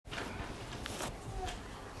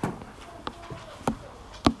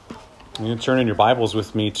You can turn in your Bibles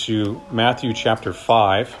with me to Matthew chapter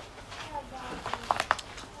 5.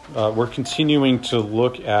 We're continuing to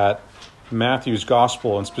look at Matthew's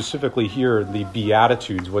gospel, and specifically here, the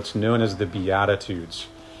Beatitudes, what's known as the Beatitudes.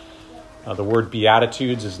 The word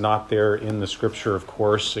Beatitudes is not there in the scripture, of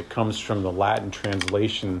course. It comes from the Latin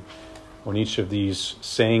translation when each of these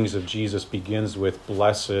sayings of Jesus begins with,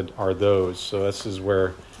 "Blessed are those." So this is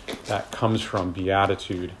where that comes from,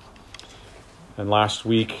 beatitude. And last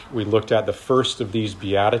week, we looked at the first of these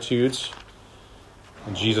Beatitudes.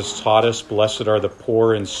 And Jesus taught us, "Blessed are the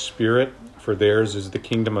poor in spirit, for theirs is the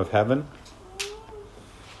kingdom of heaven."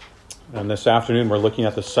 And this afternoon, we're looking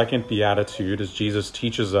at the second Beatitude as Jesus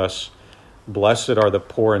teaches us, "Blessed are the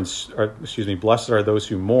poor, blessed are those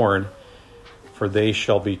who mourn, for they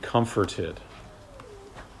shall be comforted."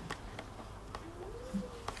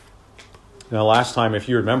 Now, last time, if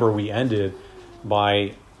you remember, we ended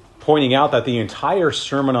by pointing out that the entire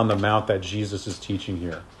Sermon on the Mount that Jesus is teaching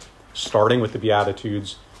here, starting with the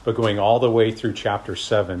Beatitudes, but going all the way through chapter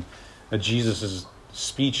 7, Jesus'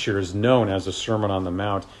 speech here is known as the Sermon on the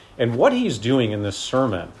Mount. And what he's doing in this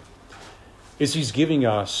sermon is he's giving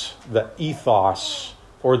us the ethos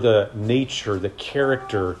or the nature, the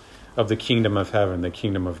character of the kingdom of heaven, the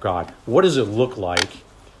kingdom of God. What does it look like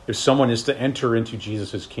if someone is to enter into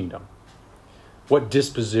Jesus' kingdom? What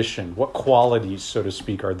disposition, what qualities, so to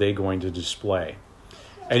speak, are they going to display?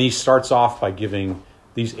 And he starts off by giving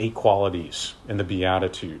these 8 qualities in the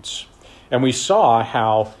Beatitudes. And we saw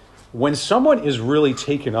how when someone is really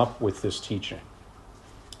taken up with this teaching,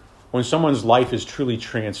 when someone's life is truly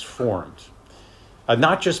transformed,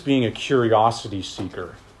 not just being a curiosity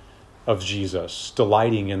seeker of Jesus,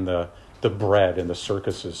 delighting in the bread and the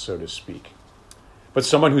circuses, so to speak, but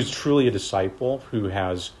someone who's truly a disciple, who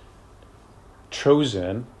has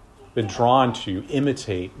chosen, been drawn to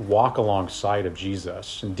imitate, walk alongside of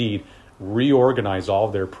Jesus, indeed reorganize all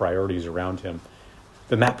of their priorities around him,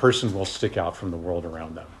 then that person will stick out from the world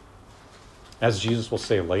around them. As Jesus will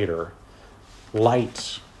say later,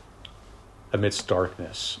 light amidst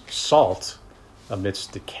darkness, salt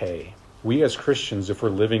amidst decay. We as Christians, if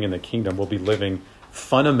we're living in the kingdom, will be living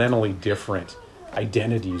fundamentally different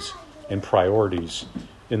identities and priorities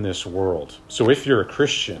in this world. So if you're a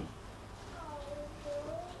Christian,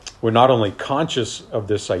 we're not only conscious of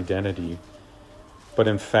this identity, but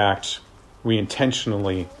in fact, we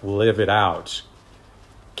intentionally live it out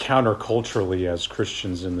counterculturally as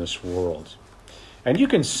Christians in this world. And you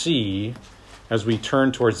can see, as we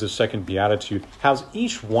turn towards the second Beatitude, how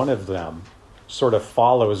each one of them sort of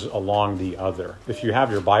follows along the other. If you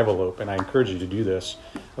have your Bible open, I encourage you to do this,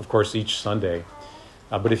 of course, each Sunday.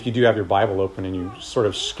 But if you do have your Bible open and you sort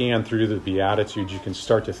of scan through the Beatitudes, you can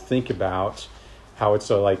start to think about how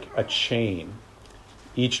it's like a chain,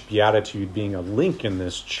 each beatitude being a link in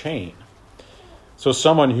this chain. So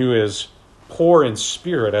someone who is poor in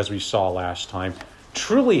spirit, as we saw last time,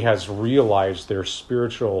 truly has realized their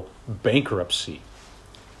spiritual bankruptcy,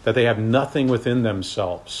 that they have nothing within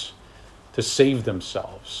themselves to save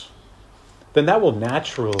themselves. Then that will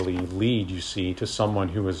naturally lead, you see, to someone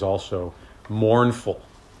who is also mournful,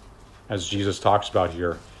 as Jesus talks about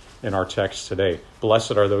here in our text today.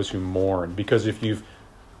 Blessed are those who mourn, because if you've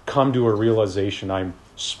come to a realization, I'm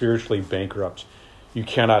spiritually bankrupt, you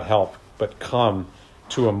cannot help but come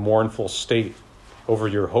to a mournful state over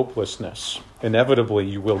your hopelessness. Inevitably,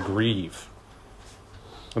 you will grieve.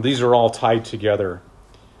 And these are all tied together.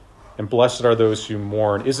 And blessed are those who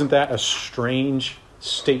mourn. Isn't that a strange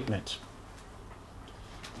statement?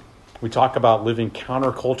 We talk about living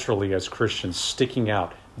counterculturally as Christians, sticking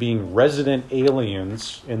out, being resident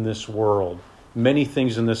aliens in this world. Many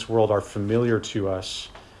things in this world are familiar to us,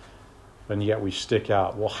 and yet we stick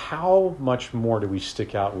out. Well, how much more do we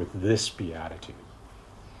stick out with this beatitude?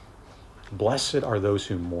 Blessed are those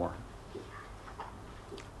who mourn.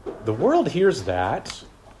 The world hears that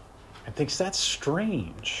and thinks that's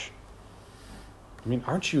strange. I mean,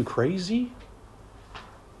 aren't you crazy?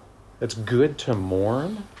 It's good to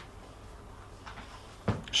mourn.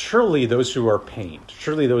 Surely those who are pained,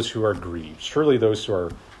 surely those who are grieved, surely those who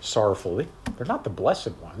are sorrowful, they're not the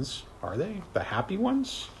blessed ones, are they? The happy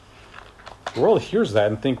ones? The world hears that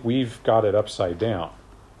and think we've got it upside down.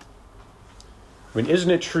 I mean, isn't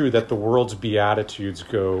it true that the world's Beatitudes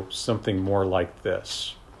go something more like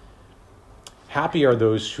this? Happy are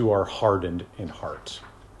those who are hardened in heart,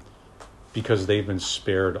 because they've been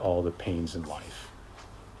spared all the pains in life.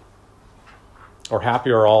 Or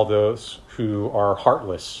happy are all those who are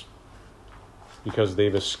heartless, because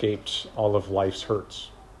they've escaped all of life's hurts.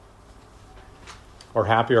 Or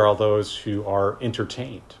happy are all those who are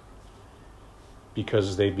entertained,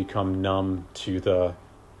 because they become numb to the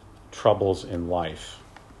troubles in life.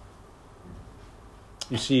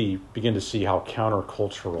 Begin to see how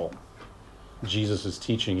countercultural Jesus'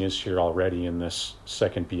 teaching is here already in this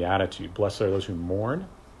second beatitude. Blessed are those who mourn.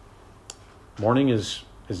 Mourning is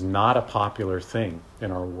not a popular thing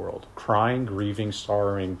in our world. Crying, grieving,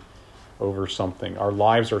 sorrowing over something. Our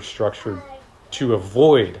lives are structured to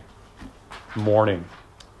avoid mourning.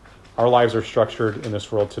 Our lives are structured in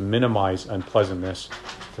this world to minimize unpleasantness,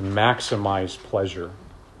 to maximize pleasure.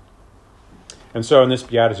 And so in this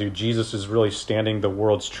beatitude, Jesus is really standing the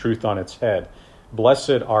world's truth on its head.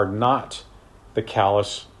 Blessed are not the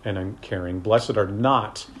callous and uncaring. Blessed are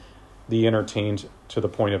not the entertained to the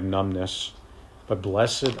point of numbness. But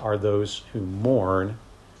blessed are those who mourn,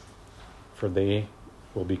 for they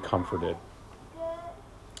will be comforted.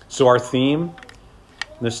 So our theme,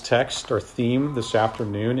 this text, our theme this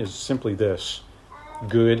afternoon is simply this: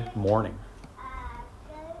 good morning.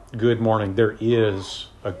 Good morning. There is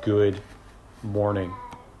a good morning.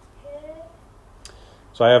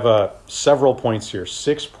 So I have several points here,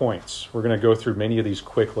 6 points. We're going to go through many of these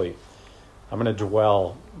quickly. I'm going to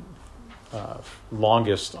dwell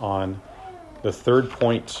longest on the third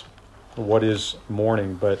point, what is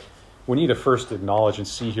mourning. But we need to first acknowledge and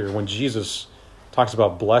see here, when Jesus talks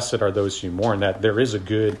about blessed are those who mourn, that there is a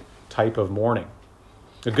good type of mourning,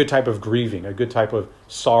 a good type of grieving, a good type of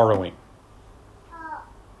sorrowing.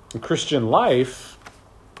 The Christian life,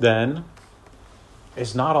 then,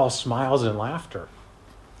 is not all smiles and laughter.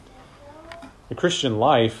 The Christian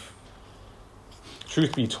life,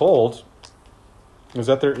 truth be told, is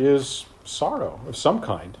that there is sorrow of some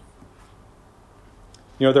kind.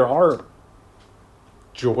 There are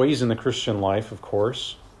joys in the Christian life, of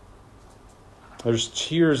course. There's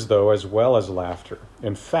tears, though, as well as laughter.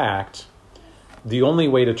 In fact, the only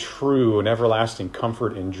way to true and everlasting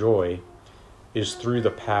comfort and joy is through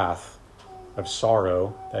the path of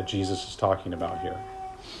sorrow that Jesus is talking about here.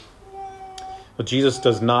 But Jesus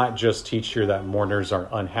does not just teach here that mourners are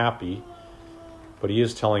unhappy, but he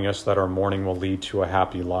is telling us that our mourning will lead to a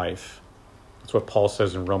happy life. That's what Paul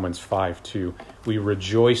says in Romans 5:2. We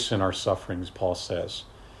rejoice in our sufferings, Paul says,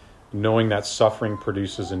 knowing that suffering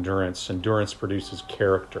produces endurance. Endurance produces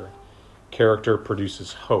character. Character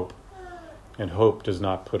produces hope. And hope does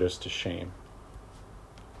not put us to shame.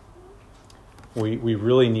 We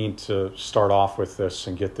really need to start off with this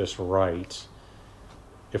and get this right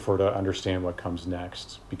if we're to understand what comes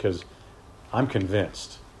next. Because I'm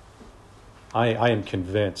convinced, I am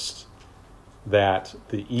convinced that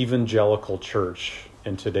the evangelical church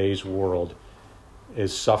in today's world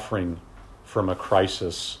is suffering from a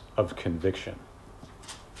crisis of conviction.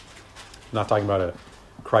 I'm not talking about a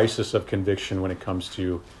crisis of conviction when it comes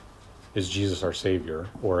to, is Jesus our Savior?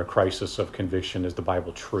 Or a crisis of conviction, is the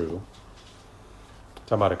Bible true? I'm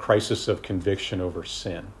talking about a crisis of conviction over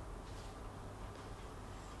sin.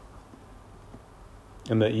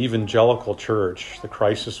 In the evangelical church, the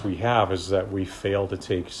crisis we have is that we fail to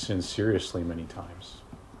take sin seriously many times.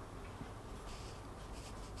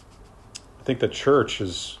 I think the church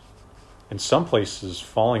is, in some places,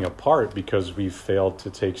 falling apart because we've failed to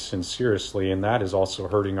take sin seriously, and that is also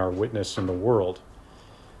hurting our witness in the world,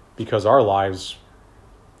 because our lives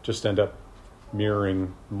just end up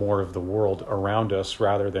mirroring more of the world around us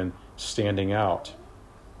rather than standing out.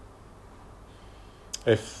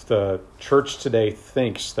 If the church today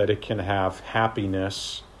thinks that it can have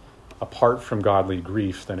happiness apart from godly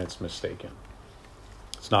grief, then it's mistaken.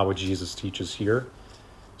 It's not what Jesus teaches here.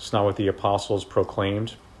 It's not what the apostles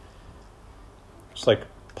proclaimed. It's like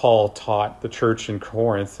Paul taught the church in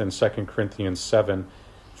Corinth in 2 Corinthians 7,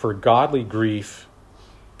 for godly grief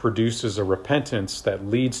produces a repentance that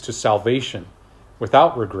leads to salvation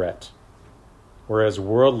without regret, whereas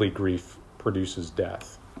worldly grief produces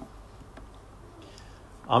death.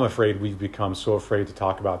 I'm afraid we've become so afraid to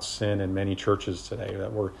talk about sin in many churches today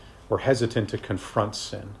that we're hesitant to confront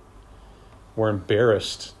sin. We're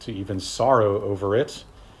embarrassed to even sorrow over it.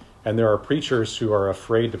 And there are preachers who are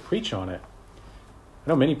afraid to preach on it. I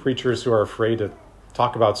know many preachers who are afraid to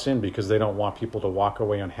talk about sin because they don't want people to walk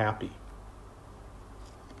away unhappy.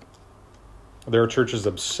 There are churches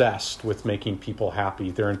obsessed with making people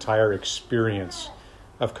happy. Their entire experience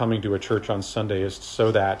of coming to a church on Sunday is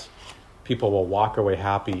so that people will walk away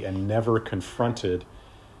happy and never confronted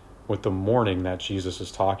with the mourning that Jesus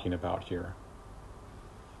is talking about here.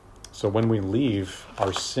 So when we leave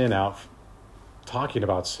our sin out, talking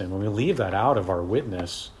about sin, when we leave that out of our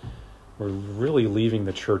witness, we're really leaving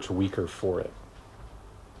the church weaker for it.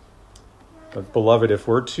 But beloved, if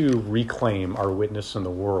we're to reclaim our witness in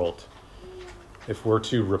the world, if we're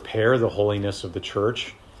to repair the holiness of the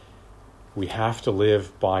church, we have to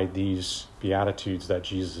live by these Beatitudes that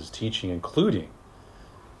Jesus is teaching, including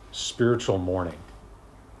spiritual mourning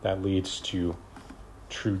that leads to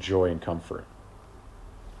true joy and comfort.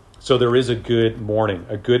 So there is a good mourning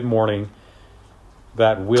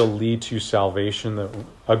that will lead to salvation,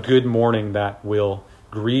 a good mourning that will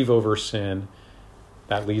grieve over sin,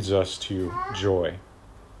 that leads us to joy.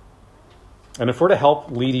 And if we're to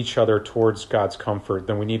help lead each other towards God's comfort,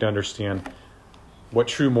 then we need to understand what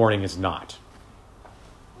true mourning is not.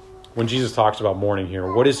 When Jesus talks about mourning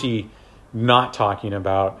here, what is he not talking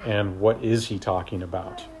about, and what is he talking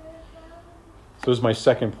about? So this is my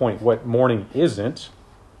second point, what mourning isn't.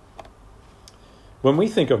 When we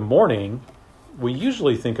think of mourning, we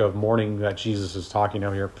usually think of mourning that Jesus is talking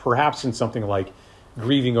about here, perhaps in something like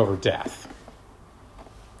grieving over death,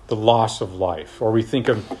 the loss of life, or we think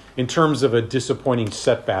of in terms of a disappointing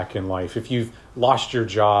setback in life. If you've lost your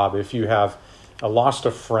job, if you have lost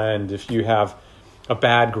a friend, if you have a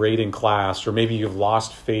bad grade in class, or maybe you've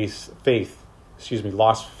lost face in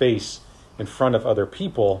front of other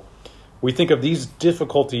people, we think of these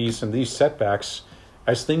difficulties and these setbacks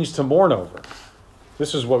as things to mourn over.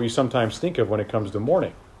 This is what we sometimes think of when it comes to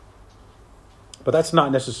mourning. But that's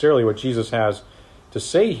not necessarily what Jesus has to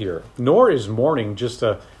say here, nor is mourning just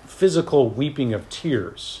a physical weeping of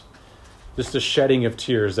tears, just a shedding of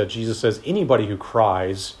tears that Jesus says anybody who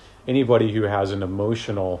cries, anybody who has an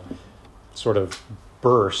emotional sort of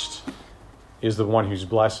burst is the one who's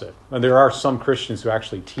blessed. And there are some Christians who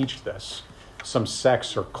actually teach this, some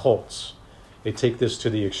sects or cults. They take this to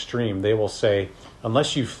the extreme. They will say,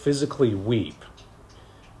 unless you physically weep,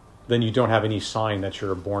 then you don't have any sign that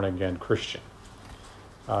you're a born-again Christian.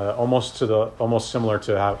 Almost similar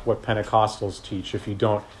to what Pentecostals teach. If you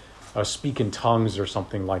don't speak in tongues or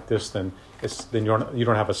something like this, then you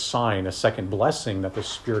don't have a sign, a second blessing that the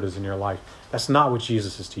Spirit is in your life. That's not what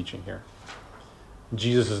Jesus is teaching here.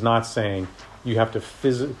 Jesus is not saying you have to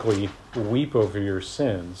physically weep over your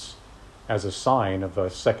sins as a sign of a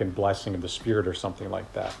second blessing of the Spirit or something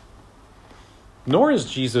like that. Nor is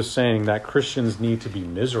Jesus saying that Christians need to be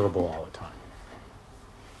miserable all the time.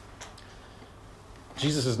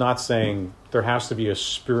 Jesus is not saying there has to be a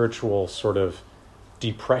spiritual sort of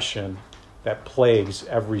depression that plagues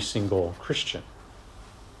every single Christian,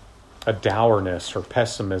 a dourness or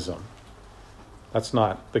pessimism. That's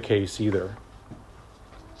not the case either.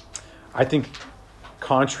 I think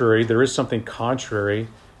there is something contrary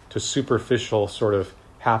to superficial sort of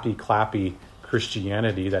happy-clappy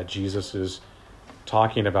Christianity that Jesus is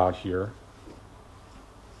talking about here.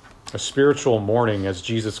 A spiritual mourning, as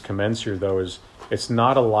Jesus commends here, though, it's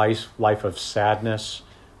not a life of sadness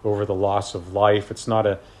over the loss of life. It's not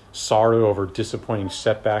a sorrow over disappointing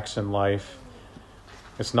setbacks in life.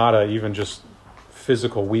 It's not even just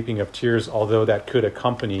physical weeping of tears, although that could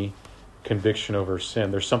accompany conviction over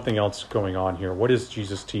sin. There's something else going on here. What is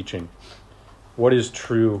Jesus teaching? What is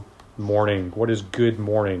true mourning? What is good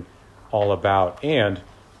mourning all about? And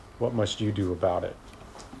what must you do about it?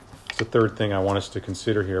 It's the third thing I want us to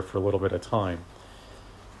consider here for a little bit of time.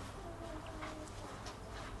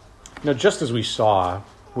 Now, just as we saw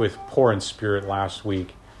with poor in spirit last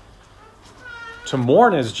week, to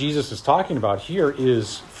mourn, as Jesus is talking about here,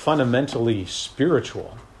 is fundamentally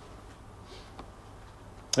spiritual.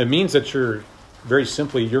 It means that you're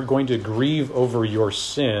going to grieve over your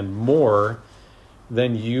sin more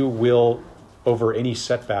than you will over any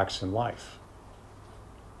setbacks in life.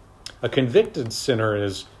 A convicted sinner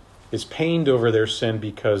is pained over their sin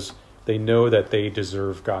because they know that they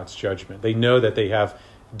deserve God's judgment. They know that they have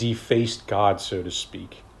defaced God, so to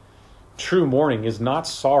speak. True mourning is not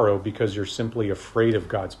sorrow because you're simply afraid of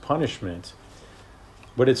God's punishment,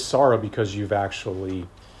 but it's sorrow because you've actually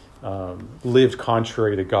lived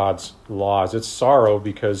contrary to God's laws. It's sorrow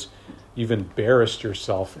because you've embarrassed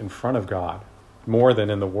yourself in front of God more than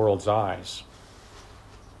in the world's eyes.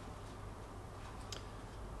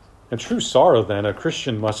 And true sorrow, then, a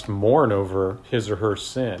Christian must mourn over his or her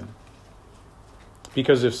sin.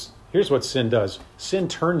 Because here's what sin does. Sin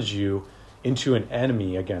turns you into an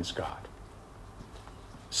enemy against God.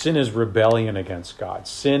 Sin is rebellion against God.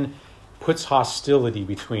 Sin puts hostility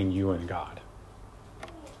between you and God.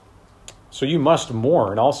 So you must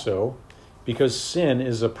mourn also because sin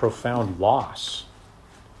is a profound loss.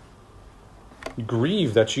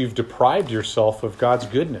 Grieve that you've deprived yourself of God's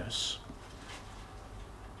goodness.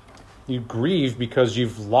 You grieve because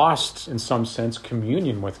you've lost, in some sense,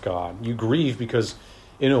 communion with God. You grieve because,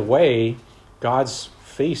 in a way, God's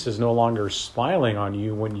face is no longer smiling on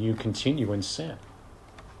you when you continue in sin.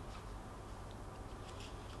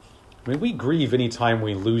 I mean, we grieve anytime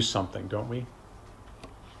we lose something, don't we?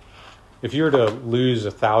 If you're to lose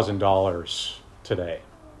 $1,000 today,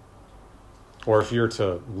 or if you're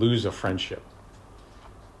to lose a friendship,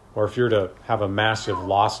 or if you're to have a massive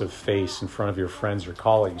loss of face in front of your friends or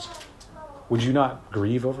colleagues, would you not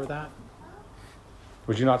grieve over that?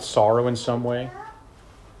 Would you not sorrow in some way?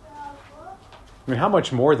 I mean, how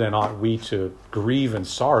much more then ought we to grieve and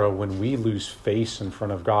sorrow when we lose face in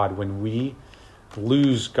front of God, when we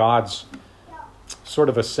lose God's sort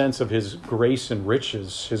of a sense of his grace and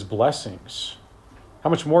riches, his blessings? How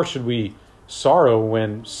much more should we sorrow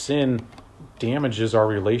when sin damages our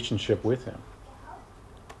relationship with him?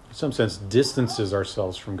 In some sense, distances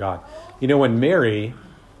ourselves from God. You know, when Mary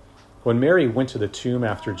went to the tomb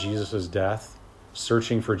after Jesus' death,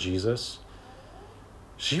 searching for Jesus,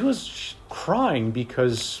 she was crying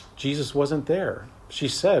because Jesus wasn't there. She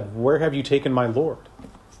said, "Where have you taken my Lord?"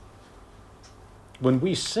 When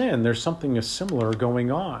we sin, there's something similar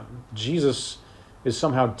going on. Jesus is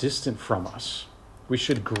somehow distant from us. We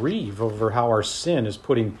should grieve over how our sin is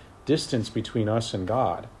putting distance between us and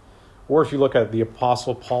God. Or if you look at the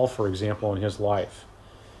Apostle Paul, for example, in his life,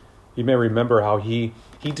 you may remember how he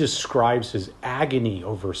describes his agony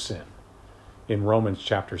over sin in Romans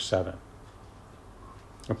chapter 7.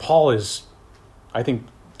 And Paul is, I think,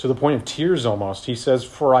 to the point of tears almost. He says,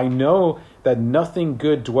 "For I know that nothing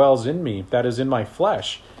good dwells in me, that is in my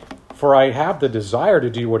flesh. For I have the desire to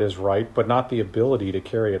do what is right, but not the ability to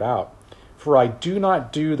carry it out. For I do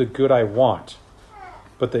not do the good I want,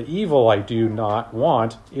 but the evil I do not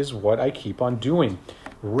want is what I keep on doing.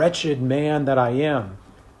 Wretched man that I am,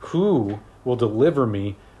 who will deliver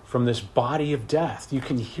me from this body of death?" You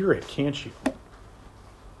can hear it, can't you?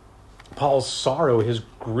 Paul's sorrow, his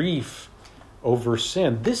grief over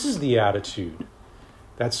sin. This is the attitude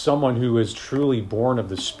that someone who is truly born of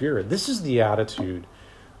the Spirit, this is the attitude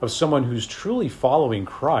of someone who's truly following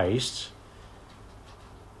Christ.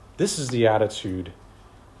 This is the attitude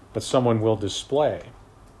that someone will display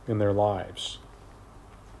in their lives.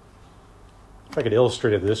 If I could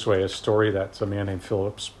illustrate it this way, a story that a man named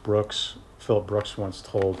Philip Brooks once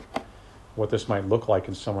told what this might look like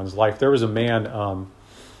in someone's life. There was a man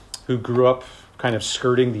who grew up kind of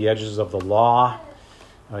skirting the edges of the law.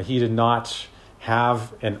 He did not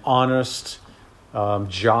have an honest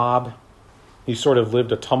job. He sort of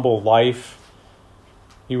lived a tumble life.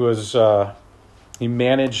 He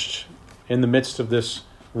managed in the midst of this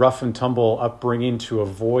rough and tumble upbringing to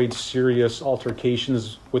avoid serious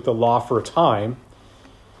altercations with the law for a time.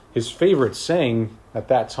 His favorite saying at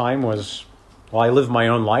that time was, "Well, I live my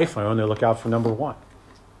own life. I only look out for number one."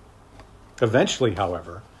 Eventually,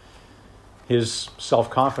 however, his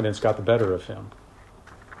self-confidence got the better of him.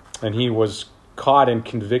 And he was caught and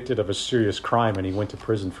convicted of a serious crime, and he went to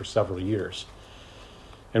prison for several years.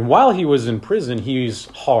 And while he was in prison, he's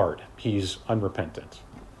hard. He's unrepentant.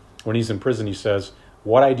 When he's in prison, he says,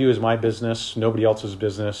 "What I do is my business, nobody else's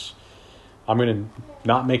business. I'm going to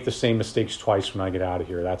not make the same mistakes twice when I get out of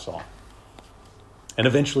here, that's all." And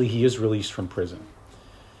eventually he is released from prison.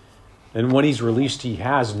 And when he's released, he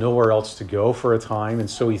has nowhere else to go for a time, and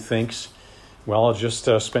so he thinks, "Well, I'll just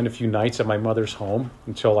spend a few nights at my mother's home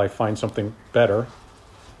until I find something better."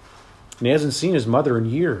 And he hasn't seen his mother in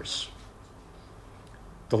years.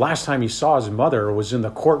 The last time he saw his mother was in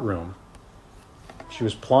the courtroom. She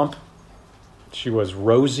was plump. She was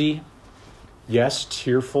rosy. Yes,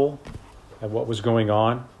 tearful at what was going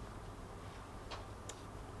on.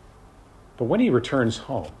 But when he returns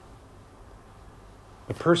home,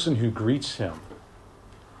 the person who greets him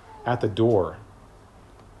at the door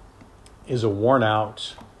is a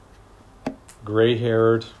worn-out,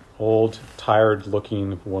 gray-haired, old,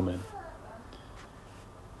 tired-looking woman.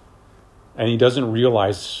 And he doesn't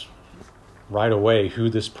realize right away who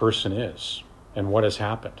this person is and what has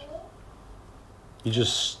happened. He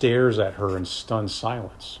just stares at her in stunned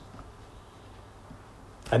silence.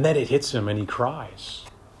 And then it hits him and he cries.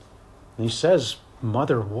 And he says,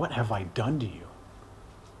 "Mother, what have I done to you?"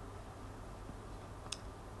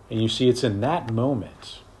 And you see, it's in that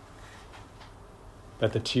moment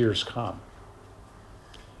that the tears come.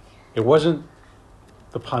 It wasn't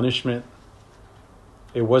the punishment.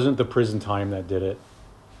 It wasn't the prison time that did it.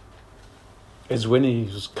 It's when he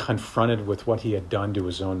was confronted with what he had done to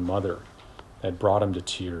his own mother that brought him to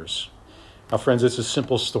tears. Now, friends, it's a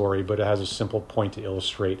simple story, but it has a simple point to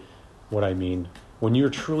illustrate what I mean. When you're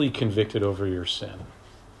truly convicted over your sin,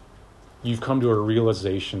 you've come to a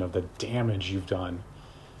realization of the damage you've done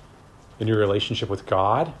in your relationship with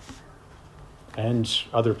God and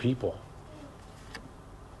other people.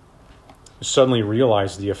 You suddenly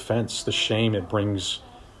realize the offense, the shame it brings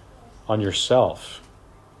on yourself.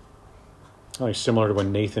 Similar to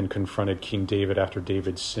when Nathan confronted King David after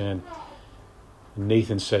David's sin.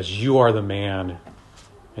 Nathan says, "You are the man."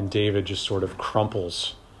 And David just sort of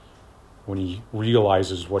crumples when he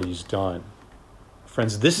realizes what he's done.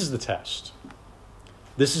 Friends, this is the test.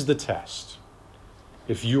 This is the test.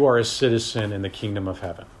 If you are a citizen in the kingdom of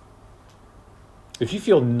heaven, if you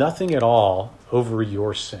feel nothing at all over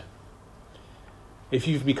your sin, if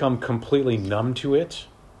you've become completely numb to it,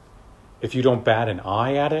 if you don't bat an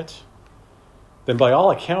eye at it, then by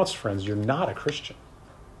all accounts, friends, you're not a Christian.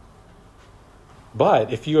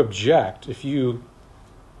 But if you object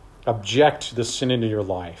to the sin into your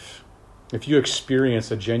life, if you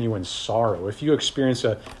experience a genuine sorrow, if you experience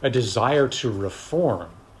a desire to reform,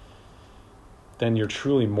 then you're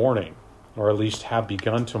truly mourning, or at least have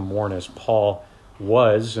begun to mourn as Paul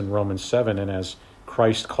was in Romans 7 and as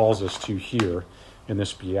Christ calls us to here in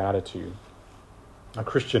this beatitude. A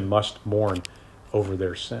Christian must mourn over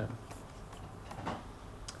their sin.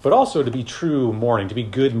 But also, to be true mourning, to be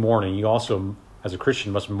good mourning, you also, as a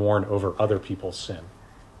Christian, must mourn over other people's sin.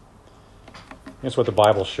 That's what the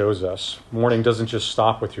Bible shows us. Mourning doesn't just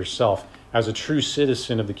stop with yourself. As a true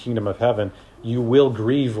citizen of the kingdom of heaven, you will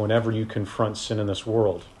grieve whenever you confront sin in this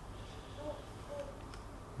world.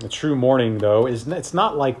 The true mourning, though, it's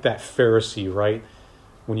not like that Pharisee, right?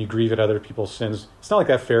 When you grieve at other people's sins, it's not like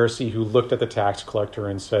that Pharisee who looked at the tax collector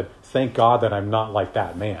and said, "Thank God that I'm not like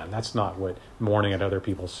that man." That's not what mourning at other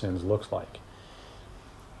people's sins looks like.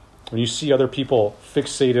 When you see other people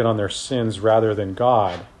fixated on their sins rather than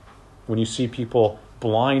God, when you see people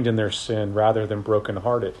blind in their sin rather than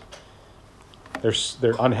brokenhearted,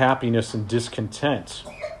 their unhappiness and discontent,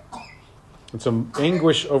 and some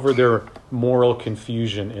anguish over their moral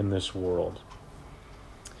confusion in this world.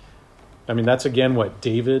 I mean, that's again what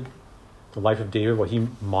David, the life of David, what he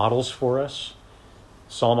models for us.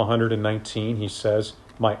 Psalm 119, he says,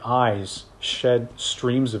 "My eyes shed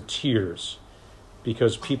streams of tears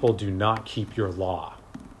because people do not keep your law."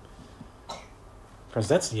 Friends,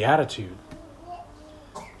 that's the attitude.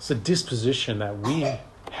 It's a disposition that we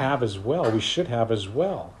have as well, we should have as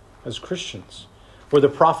well as Christians. Where the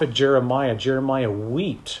prophet Jeremiah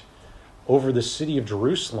wept over the city of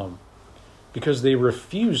Jerusalem because they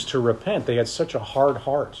refused to repent. They had such a hard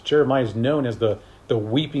heart. Jeremiah is known as the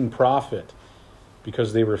weeping prophet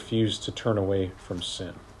because they refused to turn away from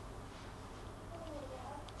sin.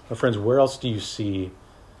 But friends, where else do you see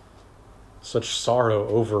such sorrow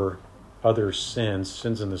over other sins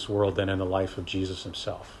in this world than in the life of Jesus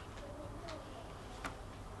himself?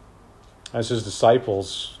 As his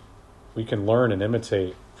disciples, we can learn and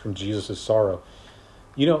imitate from Jesus' sorrow.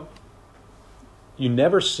 You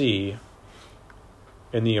never see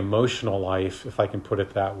in the emotional life, if I can put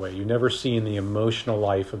it that way, you never see in the emotional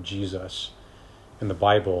life of Jesus in the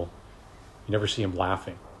Bible, you never see him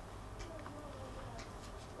laughing.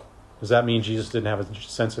 Does that mean Jesus didn't have a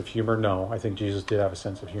sense of humor? No, I think Jesus did have a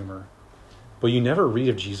sense of humor. But you never read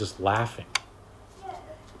of Jesus laughing.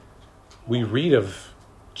 We read of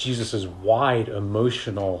Jesus' wide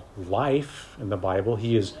emotional life in the Bible.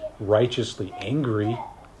 He is righteously angry.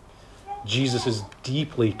 Jesus is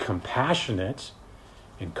deeply compassionate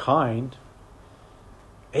and kind.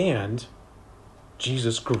 And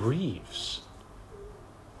Jesus grieves.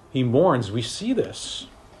 He mourns. We see this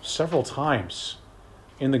several times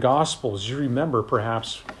in the Gospels. You remember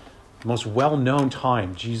perhaps the most well-known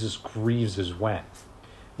time Jesus grieves is when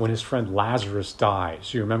his friend Lazarus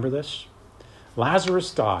dies. You remember this?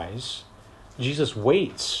 Lazarus dies. Jesus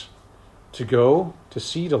waits to go to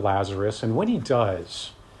see to Lazarus. And when he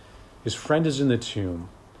does, his friend is in the tomb.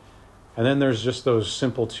 And then there's just those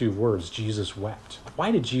simple two words, Jesus wept.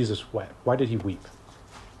 Why did Jesus weep? Why did he weep?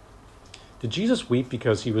 Did Jesus weep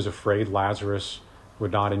because he was afraid Lazarus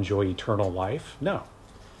would not enjoy eternal life? No.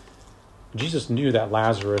 Jesus knew that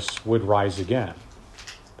Lazarus would rise again,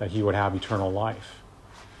 that he would have eternal life.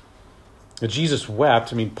 Jesus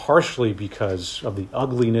wept, partially because of the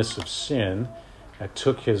ugliness of sin that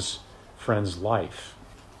took his friend's life.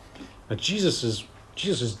 Now, Jesus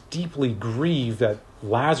is deeply grieved at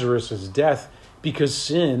Lazarus' death because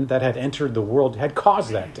sin that had entered the world had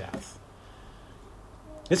caused that death.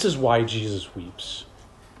 This is why Jesus weeps.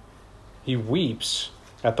 He weeps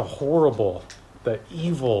at the horrible, the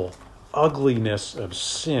evil ugliness of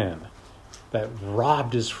sin that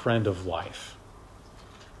robbed his friend of life.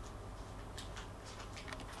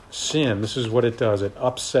 Sin, this is what it does. It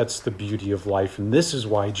upsets the beauty of life. And this is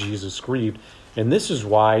why Jesus grieved. And this is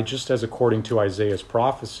why, just as according to Isaiah's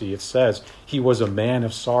prophecy, it says he was a man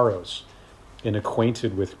of sorrows and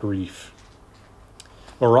acquainted with grief.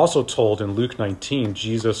 We're also told in Luke 19,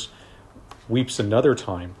 Jesus weeps another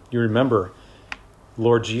time. You remember,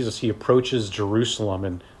 Lord Jesus, he approaches Jerusalem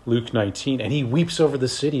in Luke 19, and he weeps over the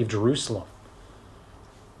city of Jerusalem.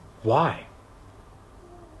 Why?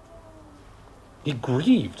 He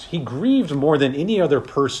grieved. He grieved more than any other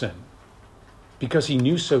person because he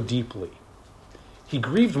knew so deeply. He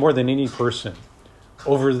grieved more than any person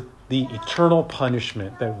over the eternal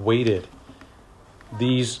punishment that waited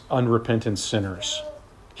these unrepentant sinners.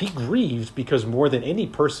 He grieved because more than any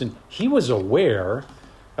person, he was aware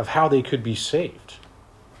of how they could be saved.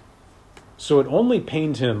 So it only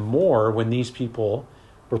pained him more when these people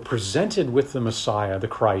were presented with the Messiah, the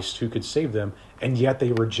Christ, who could save them, and yet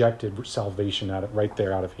they rejected salvation right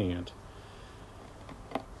there out of hand.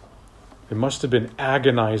 It must have been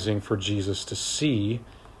agonizing for Jesus to see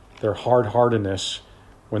their hard-heartedness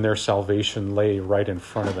when their salvation lay right in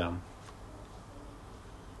front of them.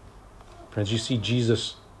 Friends, you see,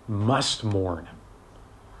 Jesus must mourn.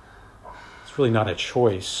 It's really not a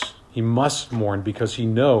choice. He must mourn because he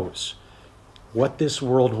knows what this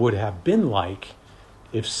world would have been like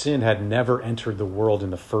if sin had never entered the world in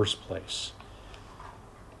the first place.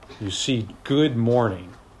 You see, good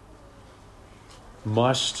mourning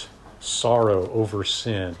must sorrow over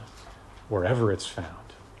sin wherever it's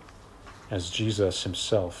found, as Jesus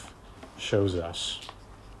himself shows us.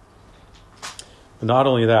 But not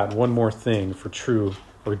only that, one more thing for true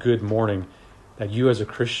or good mourning that you as a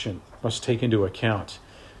Christian must take into account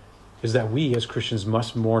is that we as Christians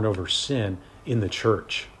must mourn over sin in the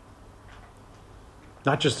church.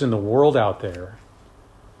 Not just in the world out there,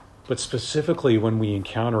 but specifically when we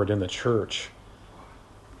encounter it in the church.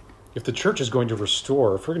 If the church is going to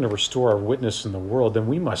restore, if we're going to restore our witness in the world, then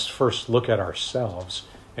we must first look at ourselves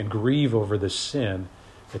and grieve over the sin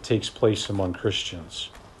that takes place among Christians.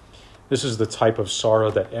 This is the type of sorrow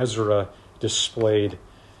that Ezra displayed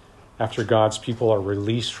after God's people are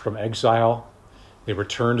released from exile. They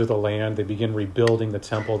return to the land. They begin rebuilding the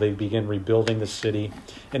temple. They begin rebuilding the city.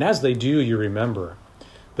 And as they do, you remember,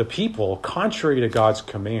 the people, contrary to God's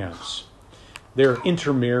commands, they're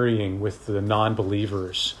intermarrying with the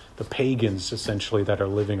non-believers, the pagans, essentially, that are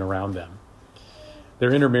living around them.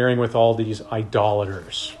 They're intermarrying with all these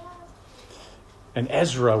idolaters. And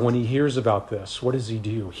Ezra, when he hears about this, what does he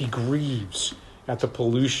do? He grieves at the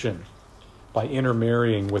pollution by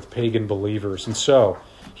intermarrying with pagan believers. And so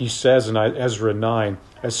he says in Ezra 9,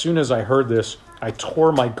 "As soon as I heard this, I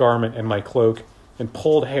tore my garment and my cloak and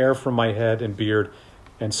pulled hair from my head and beard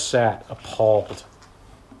and sat appalled."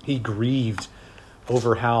 He grieved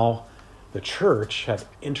over how the church had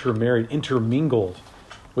intermingled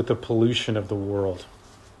with the pollution of the world.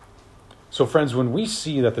 So friends, when we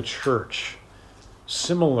see that the church,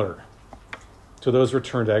 similar to those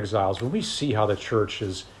returned exiles, when we see how the church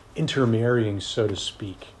is intermarrying, so to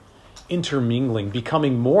speak, intermingling,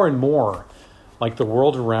 becoming more and more like the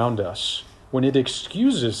world around us, when it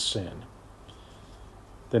excuses sin,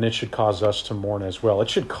 then it should cause us to mourn as well. It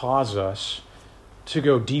should cause us to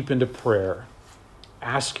go deep into prayer,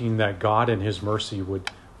 asking that God in his mercy would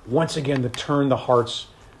once again to turn the hearts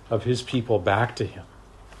of his people back to him.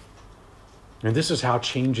 And this is how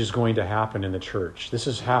change is going to happen in the church. This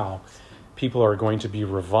is how people are going to be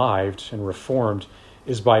revived and reformed,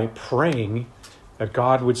 is by praying that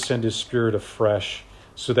God would send his Spirit afresh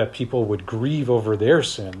so that people would grieve over their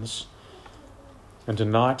sins and to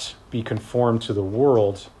not be conformed to the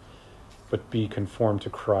world, but be conformed to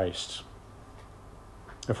Christ.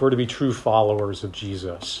 If we're to be true followers of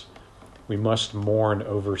Jesus, we must mourn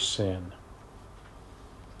over sin.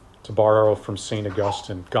 To borrow from St.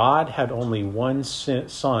 Augustine, God had only one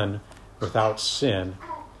son without sin,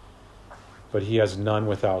 but he has none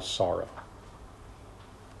without sorrow.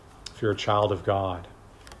 If you're a child of God,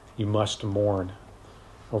 you must mourn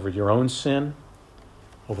over your own sin,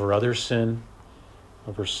 over other sin,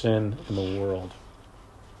 over sin in the world.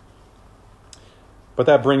 But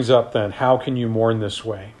that brings up then, how can you mourn this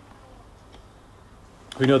way?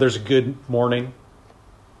 We know there's a good mourning.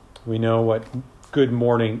 We know what good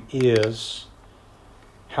mourning is.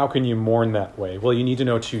 How can you mourn that way? Well, you need to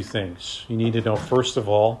know two things. You need to know, first of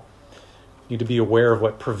all, you need to be aware of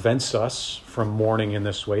what prevents us from mourning in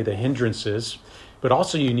this way, the hindrances. But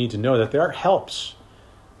also you need to know that there are helps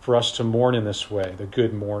for us to mourn in this way, the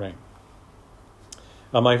good mourning.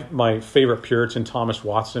 My favorite Puritan, Thomas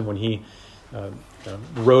Watson, when he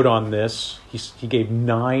wrote on this, he gave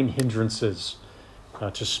 9 hindrances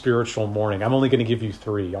to spiritual mourning. I'm only going to give you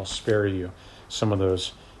 3. I'll spare you some of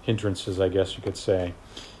those hindrances, I guess you could say.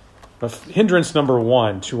 But hindrance number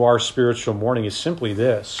 1 to our spiritual mourning is simply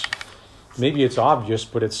this. Maybe it's obvious,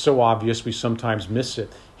 but it's so obvious we sometimes miss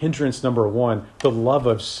it. Hindrance number 1, the love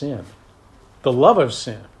of sin. The love of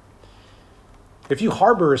sin. If you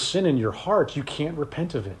harbor a sin in your heart, you can't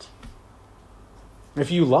repent of it.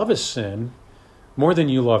 If you love a sin, More than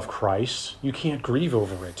you love Christ, you can't grieve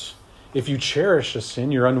over it. If you cherish a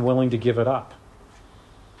sin, you're unwilling to give it up.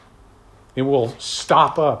 It will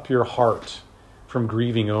stop up your heart from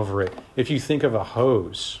grieving over it. If you think of a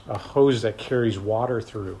hose that carries water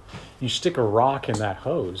through, you stick a rock in that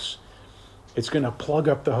hose, it's going to plug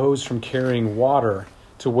up the hose from carrying water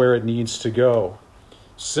to where it needs to go.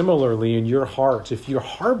 Similarly, in your heart, if you're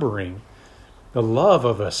harboring the love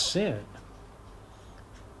of a sin,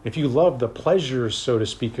 if you love the pleasures, so to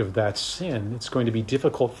speak, of that sin, it's going to be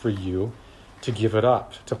difficult for you to give it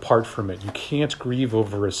up, to part from it. You can't grieve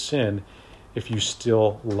over a sin if you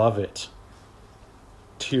still love it.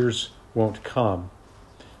 Tears won't come.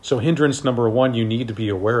 So hindrance number one, you need to be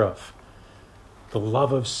aware of the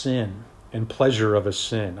love of sin and pleasure of a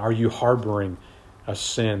sin. Are you harboring a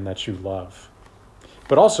sin that you love?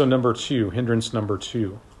 But also number two, hindrance number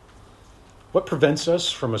two, what prevents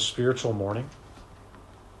us from a spiritual mourning?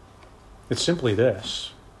 It's simply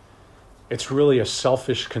this. It's really a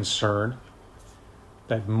selfish concern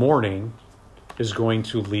that mourning is going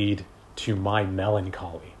to lead to my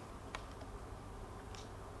melancholy.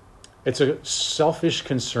 It's a selfish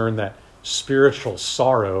concern that spiritual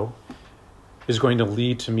sorrow is going to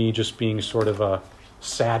lead to me just being sort of a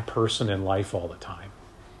sad person in life all the time.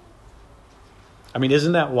 I mean,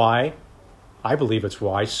 isn't that why? I believe it's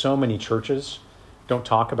why so many churches don't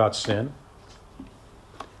talk about sin.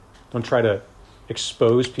 Don't try to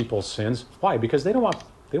expose people's sins. Why? Because they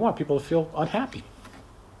want people to feel unhappy.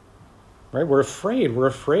 Right? We're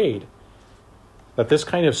afraid that this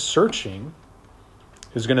kind of searching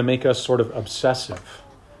is going to make us sort of obsessive.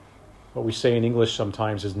 What we say in English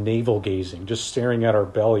sometimes is navel gazing, just staring at our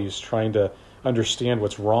bellies, trying to understand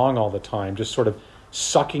what's wrong all the time, just sort of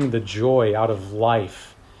sucking the joy out of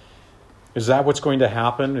life. Is that what's going to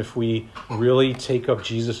happen if we really take up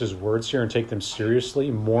Jesus' words here and take them seriously?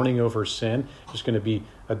 Mourning over sin, just going to be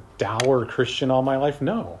a dour Christian all my life?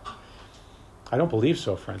 No. I don't believe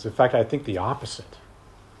so, friends. In fact, I think the opposite.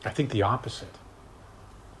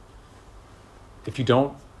 If you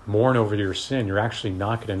don't mourn over your sin, you're actually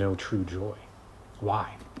not going to know true joy.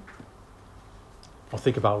 Why? Well,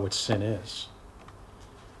 think about what sin is.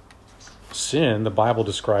 Sin, the Bible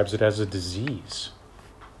describes it as a disease.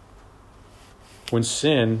 When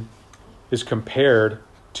sin is compared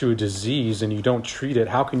to a disease and you don't treat it,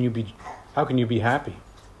 how can you be happy?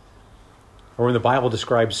 Or when the Bible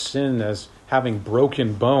describes sin as having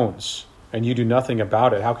broken bones and you do nothing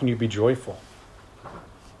about it, how can you be joyful?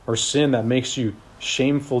 Or sin that makes you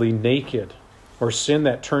shamefully naked, or sin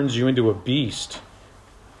that turns you into a beast,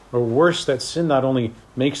 or worse, that sin not only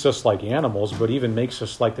makes us like animals, but even makes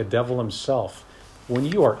us like the devil himself. When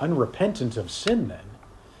you are unrepentant of sin, then,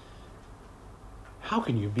 how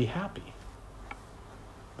can you be happy?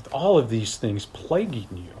 With all of these things plaguing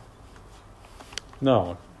you.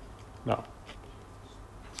 No.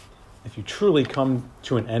 If you truly come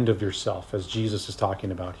to an end of yourself, as Jesus is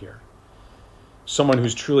talking about here, someone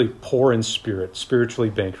who's truly poor in spirit, spiritually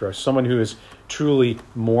bankrupt, someone who is truly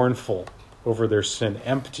mournful over their sin,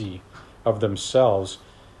 empty of themselves,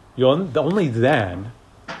 only then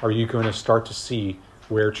are you going to start to see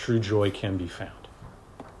where true joy can be found.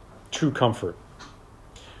 True comfort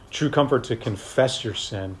to confess your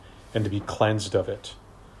sin and to be cleansed of it,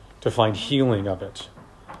 to find healing of it.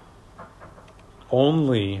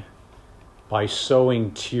 Only by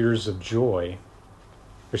sowing tears of joy,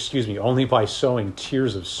 only by sowing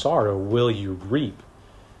tears of sorrow will you reap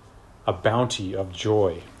a bounty of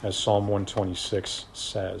joy, as Psalm 126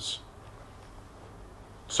 says.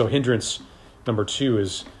 So hindrance number 2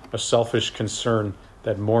 is a selfish concern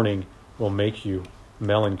that mourning will make you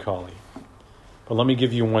melancholy. But let me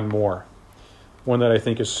give you one more, one that I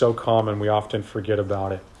think is so common we often forget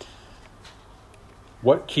about it.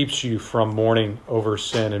 What keeps you from mourning over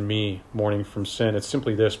sin and me mourning from sin? It's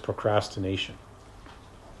simply this: procrastination.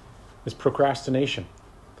 It's procrastination.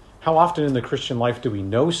 How often in the Christian life do we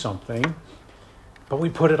know something, but we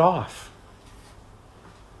put it off?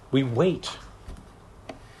 We wait.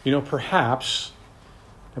 Perhaps,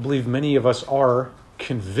 I believe many of us are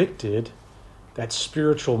convicted that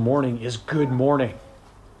spiritual mourning is good mourning.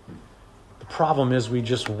 The problem is we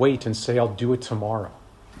just wait and say, I'll do it tomorrow.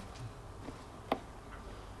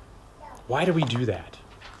 Why do we do that?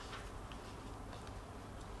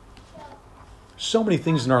 So many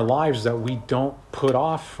things in our lives that we don't put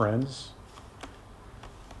off, friends.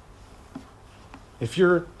 If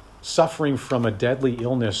you're suffering from a deadly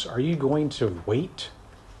illness, are you going to wait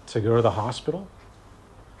to go to the hospital?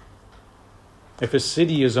 If a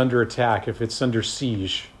city is under attack, if it's under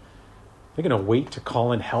siege, they're going to wait to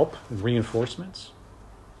call in help and reinforcements?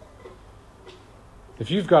 If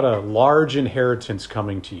you've got a large inheritance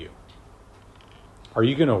coming to you, are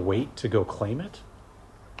you going to wait to go claim it?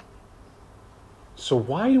 So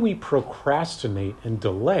why do we procrastinate and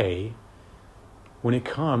delay when it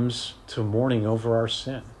comes to mourning over our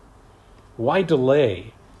sin? Why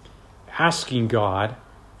delay asking God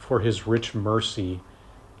for his rich mercy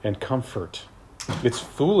and comfort? It's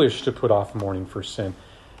foolish to put off mourning for sin.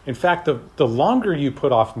 In fact, the longer you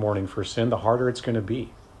put off mourning for sin, the harder it's going to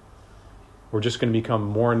be. We're just going to become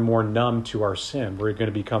more and more numb to our sin. We're going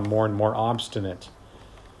to become more and more obstinate.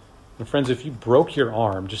 And friends, if you broke your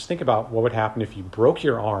arm, just think about what would happen if you broke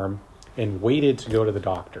your arm and waited to go to the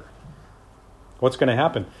doctor. What's going to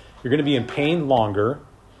happen? You're going to be in pain longer.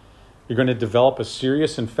 You're going to develop a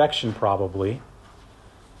serious infection probably.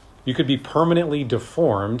 You could be permanently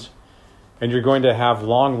deformed, and you're going to have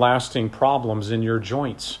long-lasting problems in your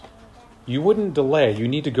joints. You wouldn't delay. You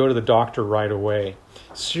need to go to the doctor right away.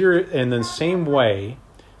 In the same way,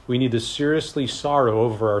 we need to seriously sorrow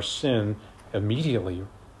over our sin immediately,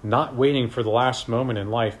 not waiting for the last moment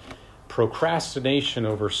in life. Procrastination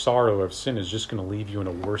over sorrow of sin is just going to leave you in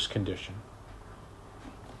a worse condition.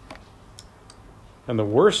 And the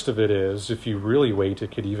worst of it is, if you really wait,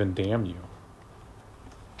 it could even damn you.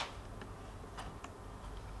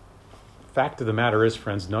 Fact of the matter is,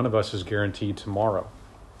 friends, none of us is guaranteed tomorrow.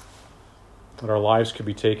 That our lives could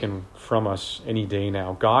be taken from us any day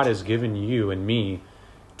now. God has given you and me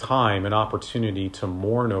time and opportunity to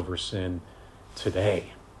mourn over sin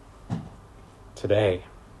today. Today.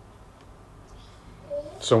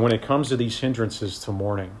 So when it comes to these hindrances to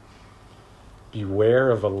mourning,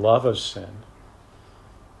 beware of a love of sin.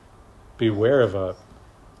 Beware of a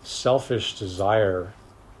selfish desire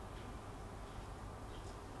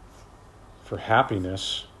for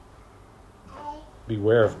happiness.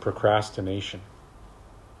 Beware of procrastination.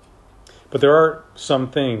 But there are some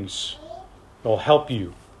things that will help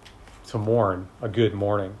you to mourn a good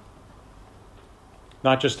mourning.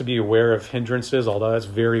 Not just to be aware of hindrances, although that's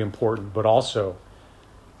very important, but also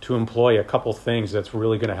to employ a couple things that's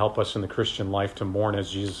really going to help us in the Christian life to mourn,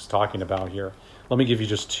 as Jesus is talking about here. Let me give you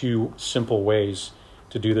just two simple ways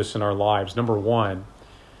to do this in our lives. Number one,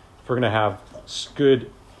 if we're going to have good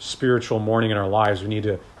spiritual mourning in our lives, we need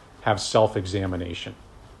to have self-examination.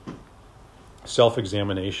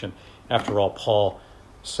 Self-examination. After all, Paul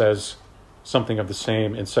says something of the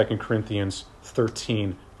same in 2 Corinthians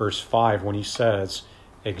 13, verse 5, when he says,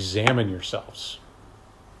 examine yourselves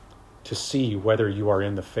to see whether you are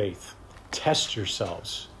in the faith. Test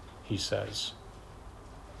yourselves, he says.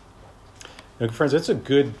 Now, friends, it's a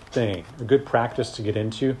good thing, a good practice to get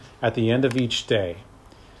into. At the end of each day,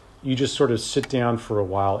 you just sort of sit down for a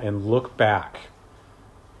while and look back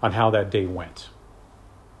on how that day went.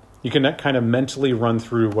 You can kind of mentally run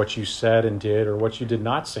through what you said and did or what you did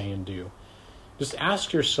not say and do. Just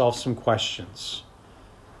ask yourself some questions.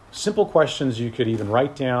 Simple questions you could even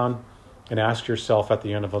write down and ask yourself at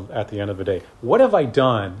the end of a day. What have I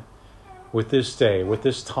done with this day, with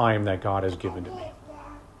this time that God has given to me?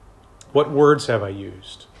 What words have I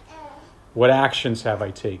used? What actions have I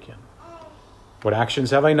taken? What actions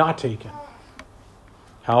have I not taken?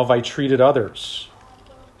 How have I treated others?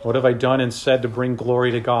 What have I done and said to bring glory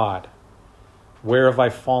to God? Where have I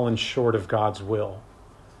fallen short of God's will?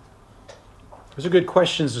 Those are good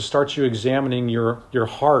questions to start you examining your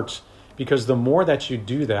heart, because the more that you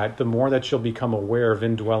do that, the more that you'll become aware of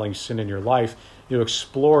indwelling sin in your life. You'll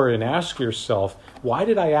explore and ask yourself, why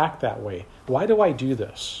did I act that way? Why do I do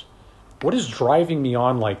this? What is driving me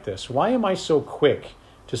on like this? Why am I so quick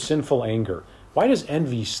to sinful anger? Why does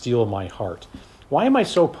envy steal my heart? Why am I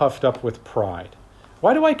so puffed up with pride?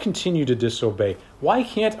 Why do I continue to disobey? Why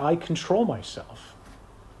can't I control myself?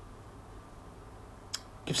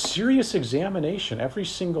 Give serious examination every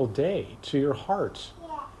single day to your heart,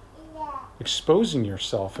 exposing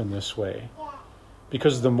yourself in this way.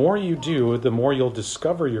 Because the more you do, the more you'll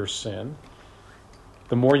discover your sin,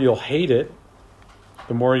 the more you'll hate it,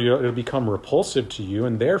 the more it'll become repulsive to you,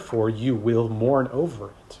 and therefore you will mourn over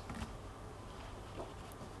it.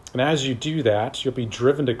 And as you do that, you'll be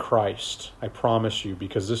driven to Christ, I promise you,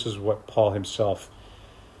 because this is what Paul himself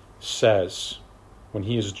says. When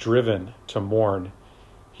he is driven to mourn,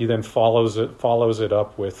 he then follows it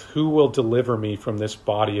up with, who will deliver me from this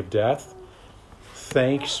body of death?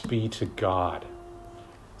 Thanks be to God,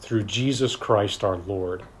 through Jesus Christ our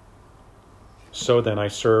Lord. So then I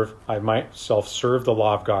myself serve the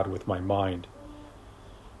law of God with my mind.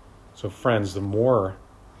 So friends, the more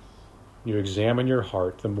you examine your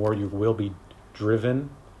heart, the more you will be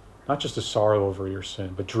driven, not just to sorrow over your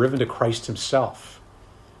sin, but driven to Christ himself,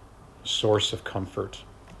 a source of comfort.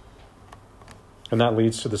 And that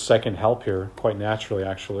leads to the second help here, quite naturally,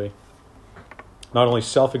 actually. Not only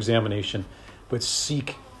self-examination, but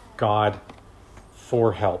seek God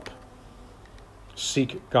for help.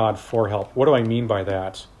 Seek God for help. What do I mean by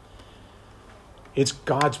that? It's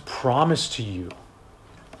God's promise to you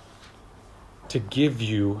to give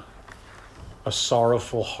you a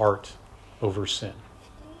sorrowful heart over sin.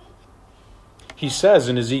 He says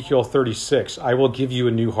in Ezekiel 36, I will give you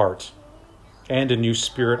a new heart, and a new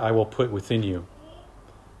spirit I will put within you.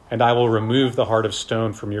 And I will remove the heart of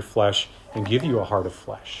stone from your flesh and give you a heart of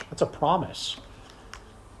flesh. That's a promise.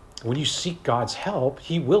 When you seek God's help,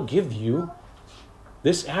 he will give you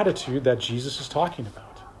this attitude that Jesus is talking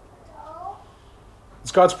about.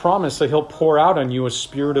 It's God's promise that he'll pour out on you a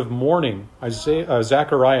spirit of mourning.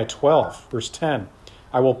 Zechariah 12, verse 10.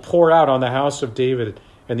 I will pour out on the house of David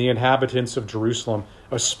and the inhabitants of Jerusalem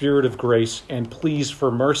a spirit of grace and pleas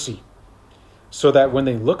for mercy, so that when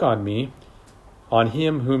they look on me, on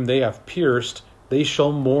him whom they have pierced, they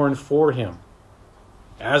shall mourn for him,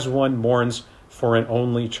 as one mourns for an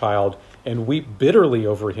only child, and weep bitterly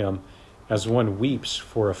over him, as one weeps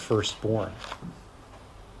for a firstborn.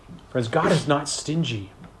 Friends, God is not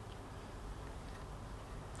stingy.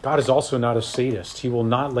 God is also not a sadist. He will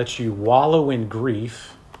not let you wallow in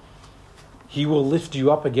grief. He will lift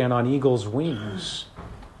you up again on eagle's wings.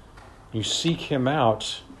 You seek him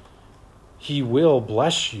out, he will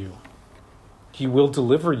bless you. He will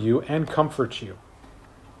deliver you and comfort you.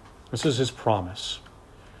 This is his promise.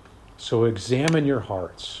 So examine your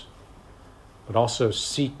hearts, but also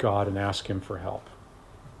seek God and ask him for help.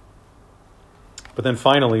 But then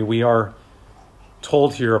finally, we are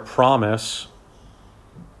told here a promise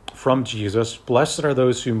from Jesus. Blessed are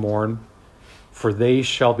those who mourn, for they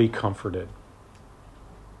shall be comforted.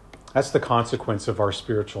 That's the consequence of our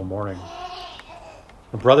spiritual mourning.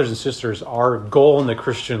 Brothers and sisters, our goal in the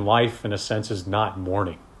Christian life, in a sense, is not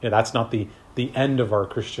mourning. That's not the end of our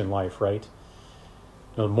Christian life, right?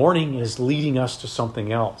 No, mourning is leading us to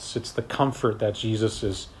something else. It's the comfort that Jesus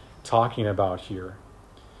is talking about here.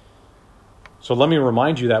 So let me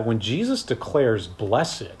remind you that when Jesus declares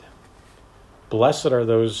blessed are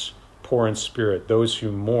those poor in spirit, those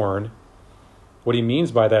who mourn, what he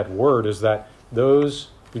means by that word is that those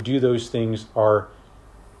who do those things are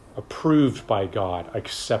approved by God,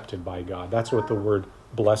 accepted by God. That's what the word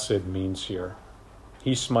blessed means here.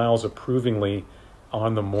 He smiles approvingly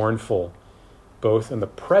on the mournful, both in the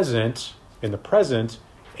present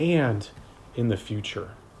and in the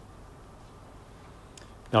future.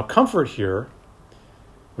 Now, comfort here,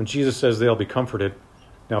 when Jesus says they'll be comforted,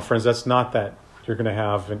 now, friends, that's not that you're going to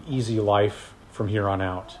have an easy life from here on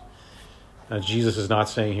out. Jesus is not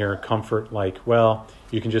saying here comfort like, well,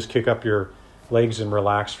 you can just kick up your legs and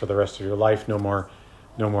relax for the rest of your life. No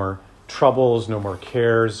more troubles, no more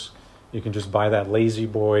cares. You can just buy that lazy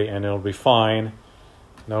boy and it'll be fine.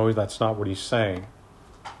 No, that's not what he's saying.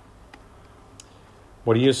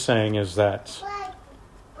 What he is saying is that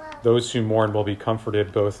those who mourn will be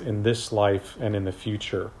comforted both in this life and in the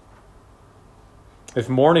future. If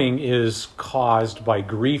mourning is caused by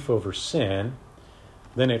grief over sin,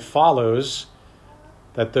 then it follows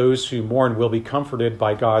that those who mourn will be comforted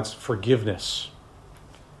by God's forgiveness.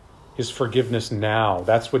 His forgiveness now.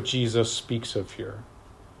 That's what Jesus speaks of here.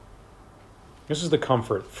 This is the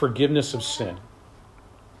comfort, forgiveness of sin.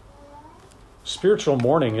 Spiritual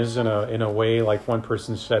mourning is in a way, like one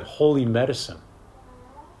person said, holy medicine.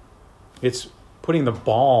 It's putting the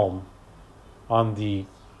balm on the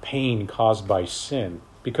pain caused by sin.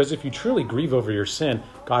 Because if you truly grieve over your sin,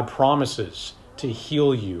 God promises to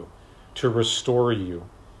heal you, to restore you.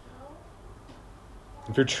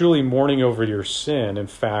 If you're truly mourning over your sin, in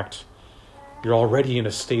fact, you're already in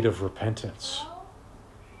a state of repentance.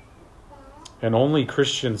 And only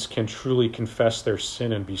Christians can truly confess their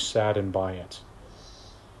sin and be saddened by it.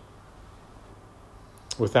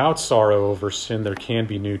 Without sorrow over sin, there can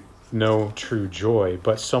be no true joy,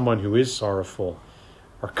 but someone who is sorrowful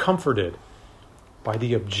are comforted by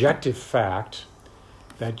the objective fact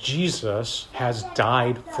that Jesus has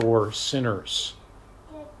died for sinners.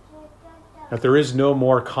 That there is no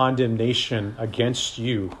more condemnation against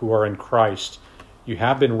you who are in Christ. You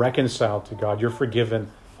have been reconciled to God. You're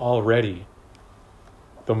forgiven already.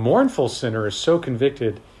 The mournful sinner is so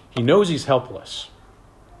convicted, he knows he's helpless,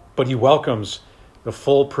 but he welcomes the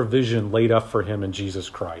full provision laid up for him in Jesus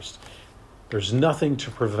Christ. There's nothing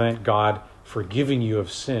to prevent God forgiving you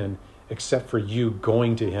of sin except for you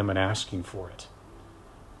going to him and asking for it.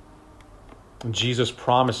 And Jesus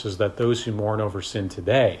promises that those who mourn over sin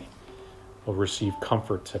today will receive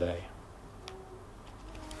comfort today.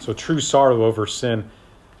 So true sorrow over sin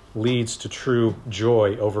leads to true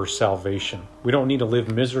joy over salvation. We don't need to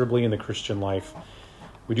live miserably in the Christian life.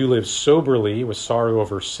 We do live soberly with sorrow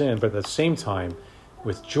over sin, but at the same time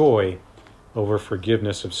with joy over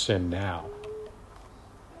forgiveness of sin now.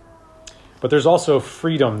 But there's also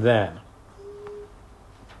freedom then.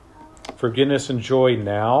 Forgiveness and joy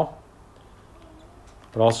now,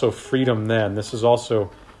 but also freedom then. This is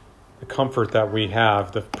also the comfort that we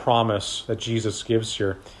have, the promise that Jesus gives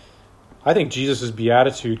here. I think Jesus'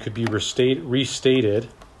 beatitude could be restated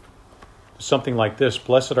something like this: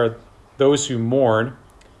 Blessed are those who mourn,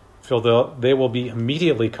 for they will be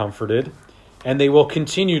immediately comforted, and they will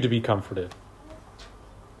continue to be comforted.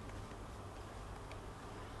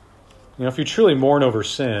 You know, if you truly mourn over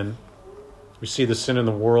sin, we see the sin in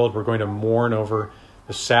the world, we're going to mourn over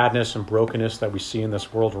the sadness and brokenness that we see in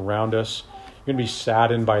this world around us. You're going to be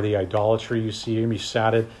saddened by the idolatry you see. You're going to be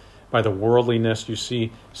saddened by the worldliness you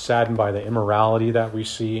see, saddened by the immorality that we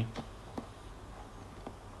see.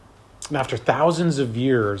 And after thousands of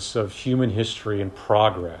years of human history and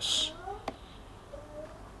progress,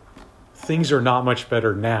 things are not much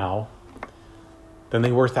better now than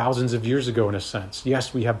they were thousands of years ago in a sense.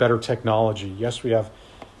 Yes, we have better technology. Yes, we have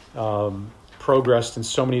progressed in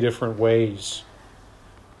so many different ways.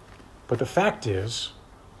 But the fact is,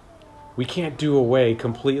 we can't do away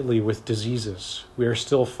completely with diseases. We are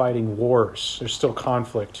still fighting wars. There's still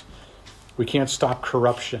conflict. We can't stop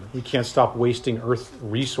corruption. We can't stop wasting earth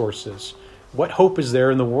resources. What hope is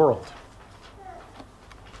there in the world?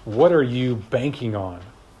 What are you banking on?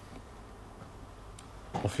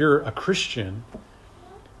 Well, if you're a Christian,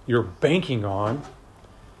 you're banking on,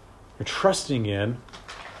 you're trusting in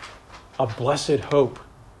a blessed hope,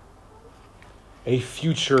 a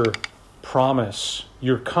future promise.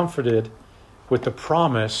 You're comforted with the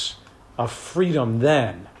promise of freedom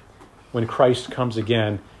then, when Christ comes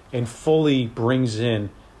again and fully brings in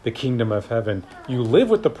the kingdom of heaven. You live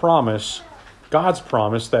with the promise, God's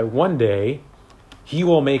promise, that one day he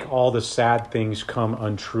will make all the sad things come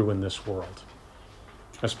untrue in this world.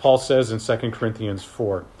 As Paul says in 2 Corinthians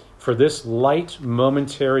 4, for this light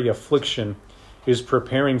momentary affliction is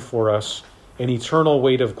preparing for us an eternal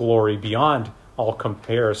weight of glory beyond all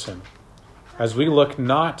comparison, as we look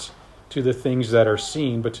not to the things that are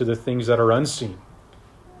seen, but to the things that are unseen.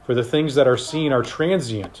 For the things that are seen are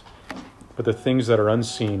transient, but the things that are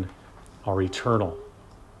unseen are eternal.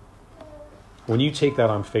 When you take that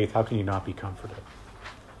on faith, how can you not be comforted?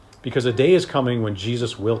 Because a day is coming when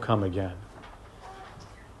Jesus will come again.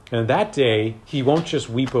 And that day, he won't just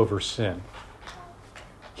weep over sin.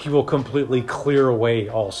 He will completely clear away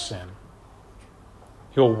all sin.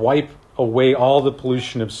 He'll wipe away all the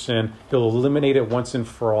pollution of sin. He'll eliminate it once and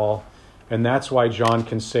for all. And that's why John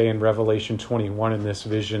can say in Revelation 21 in this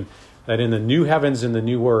vision that in the new heavens and the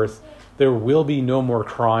new earth, there will be no more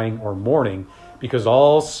crying or mourning, because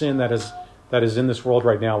all sin that is in this world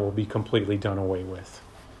right now will be completely done away with.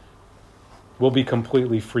 We'll be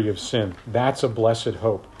completely free of sin. That's a blessed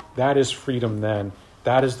hope. That is freedom then.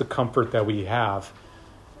 That is the comfort that we have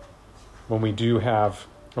when we do have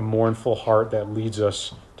a mournful heart that leads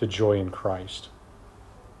us to joy in Christ.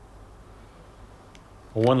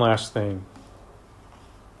 One last thing.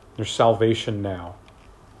 There's salvation now.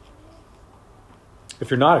 If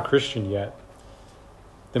you're not a Christian yet,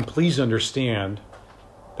 then please understand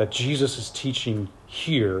that Jesus is teaching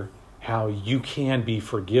here how you can be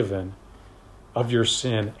forgiven of your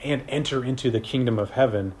sin and enter into the kingdom of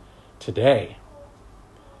heaven today.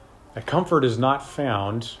 That comfort is not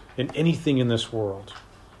found in anything in this world.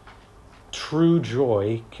 True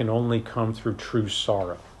joy can only come through true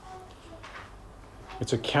sorrow.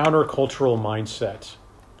 It's a countercultural mindset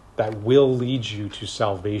that will lead you to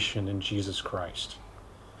salvation in Jesus Christ.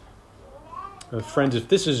 Friends, if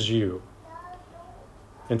this is you,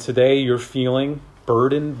 and today you're feeling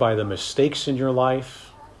burdened by the mistakes in your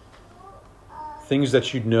life, things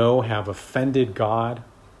that you know have offended God,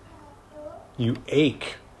 you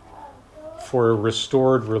ache for a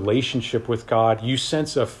restored relationship with God, you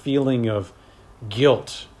sense a feeling of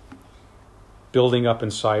guilt building up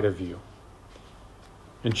inside of you.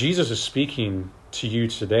 And Jesus is speaking to you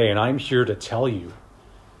today, and I'm here to tell you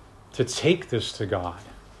to take this to God.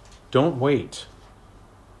 Don't wait.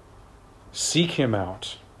 Seek him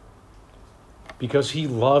out, because he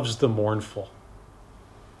loves the mournful.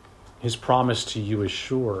 His promise to you is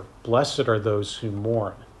sure. Blessed are those who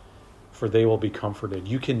mourn, for they will be comforted.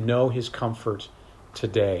 You can know his comfort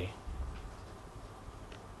today.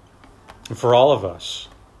 And for all of us,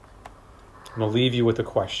 I'm going to leave you with a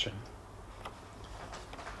question.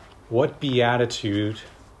 What beatitude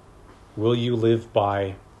will you live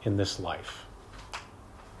by in this life?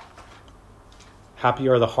 Happy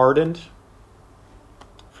are the hardened,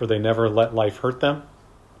 for they never let life hurt them.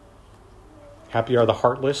 Happy are the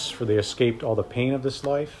heartless, for they escaped all the pain of this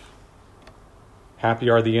life. Happy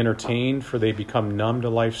are the entertained, for they become numb to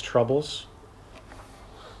life's troubles.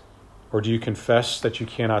 Or do you confess that you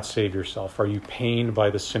cannot save yourself? Are you pained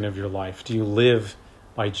by the sin of your life? Do you live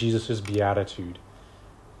by Jesus' beatitude?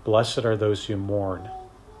 Blessed are those who mourn,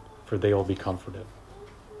 for they will be comforted.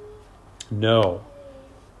 Know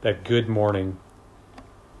that good mourning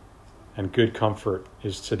and good comfort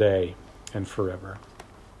is today and forever.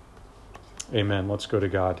 Amen. Let's go to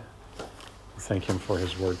God. Thank him for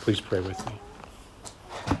his word. Please pray with me.